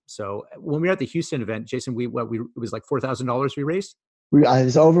that. So when we were at the Houston event, Jason, it was like $4,000 we raised. It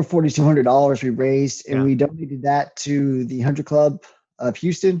was over $4,200 we raised, and Yeah. we donated that to the 100 Club of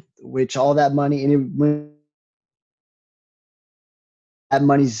Houston, which all that money, that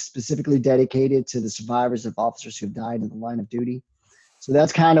money's specifically dedicated to the survivors of officers who've died in the line of duty. So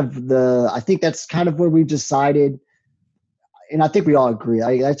that's kind of I think that's kind of where we've decided, and I think we all agree,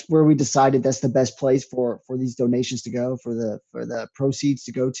 that's where we decided that's the best place for these donations to go, for the proceeds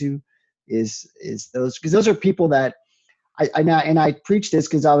to go to, is those, because those are people that I preach this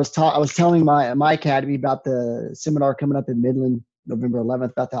because I was telling my academy about the seminar coming up in Midland, November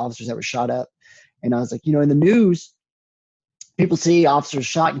 11th, about the officers that were shot up. And I was like, in the news, people see officers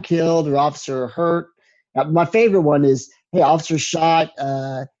shot and killed or officer hurt. My favorite one is, hey, officer shot.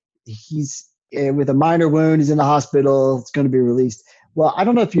 He's with a minor wound. He's in the hospital. It's going to be released. Well, I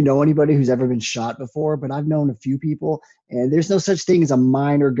don't know if you know anybody who's ever been shot before, but I've known a few people, and there's no such thing as a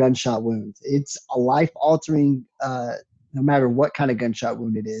minor gunshot wound. It's a life-altering, no matter what kind of gunshot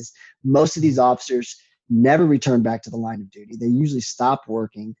wound it is. Most of these officers never return back to the line of duty. They usually stop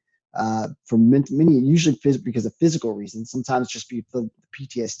working for many, usually because of physical reasons, sometimes just the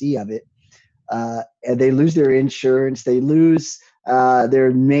PTSD of it. And they lose their insurance. They lose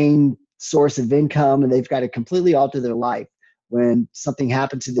their main source of income, and they've got to completely alter their life when something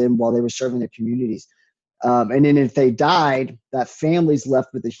happened to them while they were serving their communities. And then if they died, that family's left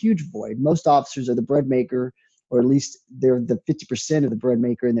with a huge void. Most officers are the bread maker, or at least they're the 50% of the bread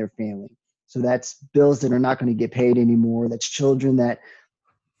maker in their family. So that's bills that are not going to get paid anymore. That's children that,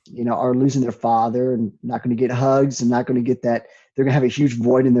 are losing their father and not going to get hugs and not going to get that. They're going to have a huge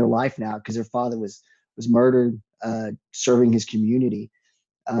void in their life now because their father was murdered serving his community.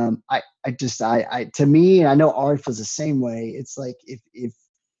 To me, and I know Ari feels the same way. It's like, if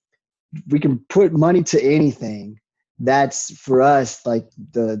we can put money to anything, that's for us like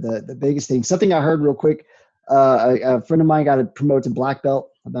the biggest thing. Something I heard real quick. A friend of mine got promoted to black belt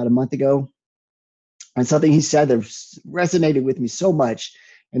about a month ago, and something he said that resonated with me so much,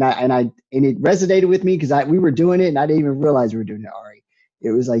 and it resonated with me because we were doing it, and I didn't even realize we were doing it, Ari.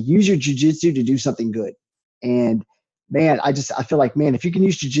 It was like, use your jiu-jitsu to do something good. And man, I feel like, man, if you can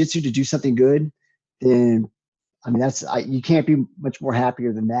use jiu-jitsu to do something good, then you can't be much more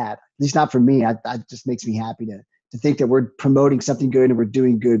happier than that. At least not for me. It just makes me happy to think that we're promoting something good and we're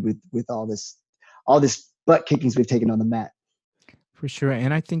doing good with all this butt kickings we've taken on the mat. For sure.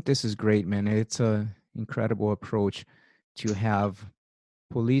 And I think this is great, man. It's an incredible approach to have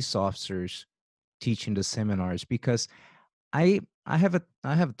police officers teaching the seminars, because I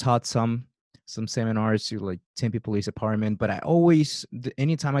have taught some seminars to like Tempe Police Department, but I always,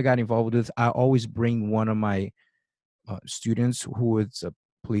 anytime I got involved with, I always bring one of my students who is a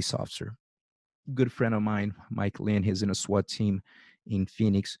police officer. Good friend of mine, Mike Lynn, he's in a SWAT team in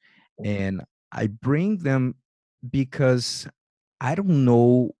Phoenix, and I bring them because I don't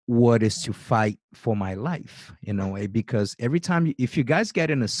know what is to fight for my life in a way, because every time, if you guys get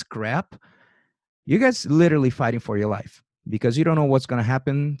in a scrap, you guys literally fighting for your life, because you don't know what's going to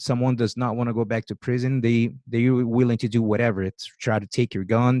happen. Someone does not want to go back to prison. They're willing to do whatever. It's try to take your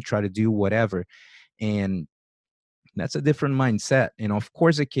gun, try to do whatever. And that's a different mindset. And of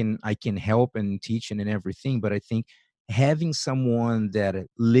course I can help and teach and everything, but I think having someone that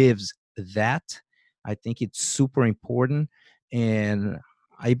lives that, I think it's super important. And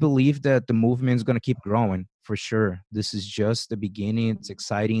I believe that the movement is going to keep growing for sure. This is just the beginning. It's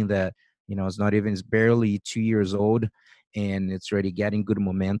exciting that, it's barely 2 years old and it's already getting good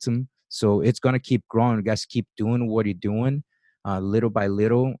momentum. So it's going to keep growing. You guys keep doing what you're doing. Little by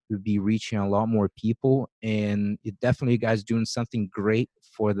little, we'll be reaching a lot more people, and it definitely, you guys doing something great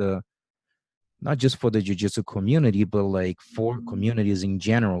for not just for the jiu-jitsu community, but like for communities in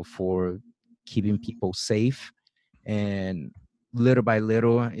general, for keeping people safe. And little by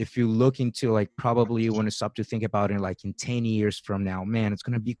little, if you look into like, probably when you stop to think about it, like in 10 years from now, man, it's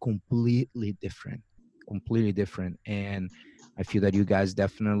going to be completely different. And I feel that you guys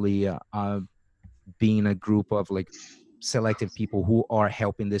definitely being a group of like selective people who are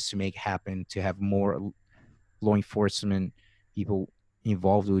helping this to make happen, to have more law enforcement people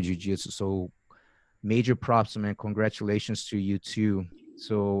involved with jiu-jitsu. So major props, man. Congratulations to you too.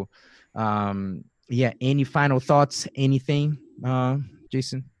 So yeah, any final thoughts, anything,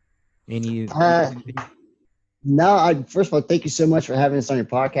 Jason? Anything? No, first of all, thank you so much for having us on your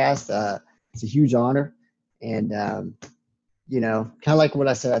podcast. It's a huge honor. And, kind of like what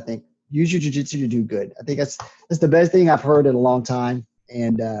I said, I think use your jiu-jitsu to do good. I think that's the best thing I've heard in a long time.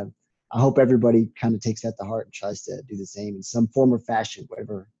 And I hope everybody kind of takes that to heart and tries to do the same in some form or fashion,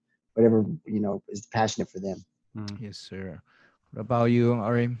 whatever, is passionate for them. Yes, sir. What about you,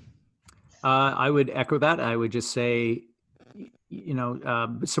 Ari? I would echo that. I would just say,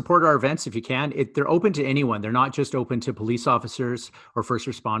 support our events if you can. They're open to anyone. They're not just open to police officers or first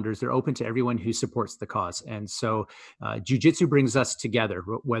responders. They're open to everyone who supports the cause. And so jiu-jitsu brings us together,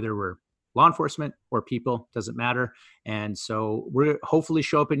 whether we're law enforcement or people, doesn't matter. And so we're hopefully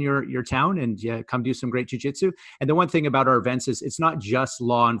show up in your town and come do some great jiu-jitsu. And the one thing about our events is it's not just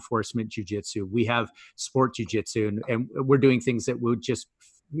law enforcement jiu-jitsu. We have sport jiu-jitsu, and we're doing things that would just,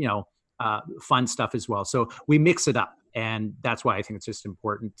 fun stuff as well. So we mix it up. And that's why I think it's just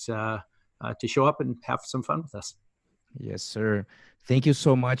important to show up and have some fun with us. Yes, sir. Thank you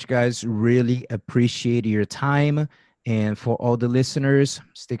so much, guys. Really appreciate your time. And for all the listeners,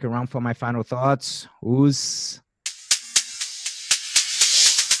 stick around for my final thoughts. Oos.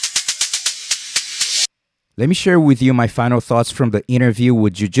 Let me share with you my final thoughts from the interview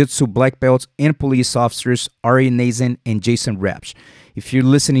with Jiu-Jitsu black belts and police officers Ari Knazan and Jason Rebsch. If you're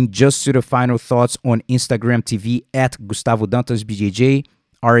listening just to the final thoughts on Instagram TV at Gustavo Dantas BJJ,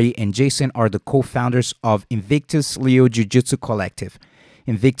 Ari and Jason are the co-founders of Invictus Leo Jiu-Jitsu Collective.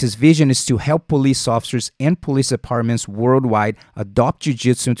 Invictus' vision is to help police officers and police departments worldwide adopt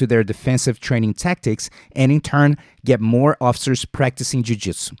jiu-jitsu into their defensive training tactics and in turn get more officers practicing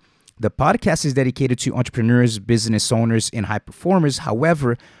jiu-jitsu. The podcast is dedicated to entrepreneurs, business owners, and high performers.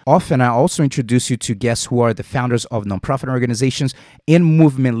 However, often I also introduce you to guests who are the founders of nonprofit organizations and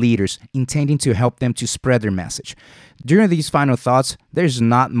movement leaders, intending to help them to spread their message. During these final thoughts, there's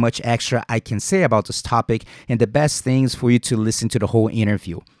not much extra I can say about this topic, and the best thing is for you to listen to the whole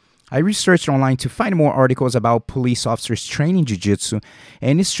interview. I researched online to find more articles about police officers training jiu-jitsu,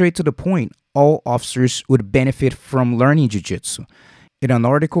 and it's straight to the point. All officers would benefit from learning jiu-jitsu. In an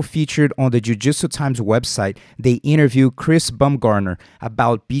article featured on the Jiu-Jitsu Times website, they interviewed Chris Bumgarner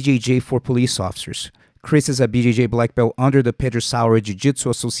about BJJ for police officers. Chris is a BJJ black belt under the Pedro Sauer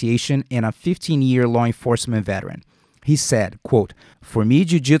Jiu-Jitsu Association and a 15-year law enforcement veteran. He said, quote, "For me,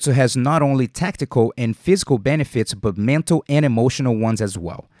 Jiu-Jitsu has not only tactical and physical benefits, but mental and emotional ones as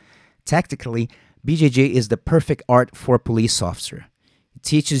well. Tactically, BJJ is the perfect art for a police officer. It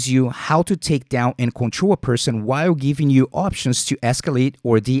teaches you how to take down and control a person while giving you options to escalate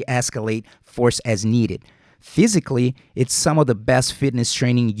or de-escalate force as needed. Physically, it's some of the best fitness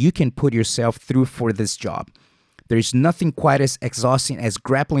training you can put yourself through for this job. There's nothing quite as exhausting as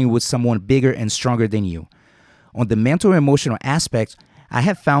grappling with someone bigger and stronger than you. On the mental and emotional aspect, I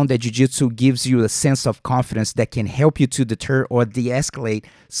have found that jiu-jitsu gives you a sense of confidence that can help you to deter or de-escalate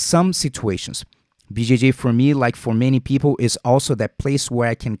some situations. BJJ for me, like for many people, is also that place where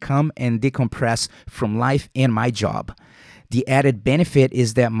I can come and decompress from life and my job. The added benefit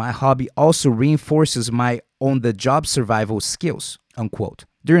is that my hobby also reinforces my on-the-job survival skills," unquote.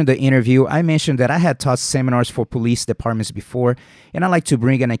 During the interview, I mentioned that I had taught seminars for police departments before, and I like to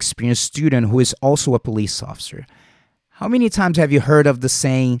bring an experienced student who is also a police officer. How many times have you heard of the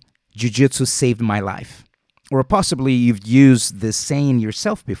saying, "Jiu-Jitsu saved my life"? Or possibly you've used this saying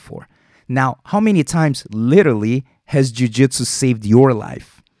yourself before. Now, how many times, literally, has jiu-jitsu saved your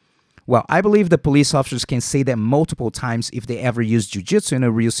life? Well, I believe the police officers can say that multiple times if they ever use jiu-jitsu in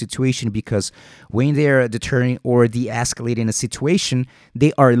a real situation, because when they are deterring or de-escalating a situation,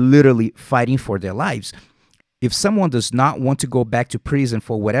 they are literally fighting for their lives. If someone does not want to go back to prison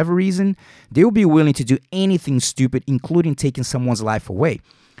for whatever reason, they will be willing to do anything stupid, including taking someone's life away.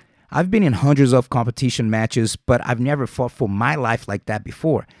 I've been in hundreds of competition matches, but I've never fought for my life like that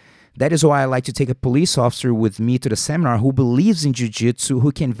before. That is why I like to take a police officer with me to the seminar who believes in jiu-jitsu,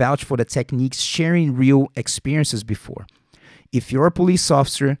 who can vouch for the techniques, sharing real experiences before. If you're a police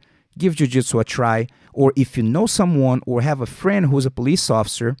officer, give jiu-jitsu a try, or if you know someone or have a friend who's a police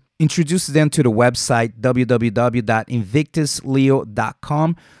officer, introduce them to the website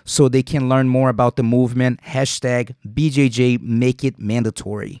www.invictusleo.com so they can learn more about the movement. #BJJ Make It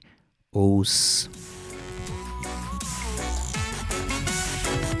Mandatory. Os.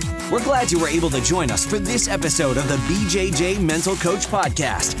 We're glad you were able to join us for this episode of the BJJ Mental Coach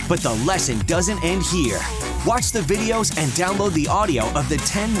Podcast, but the lesson doesn't end here. Watch the videos and download the audio of the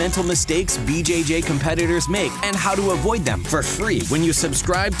 10 mental mistakes BJJ competitors make and how to avoid them for free when you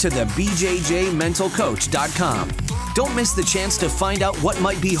subscribe to the BJJMentalCoach.com. Don't miss the chance to find out what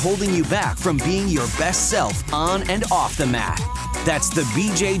might be holding you back from being your best self on and off the mat. That's the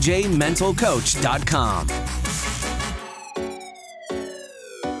BJJMentalCoach.com.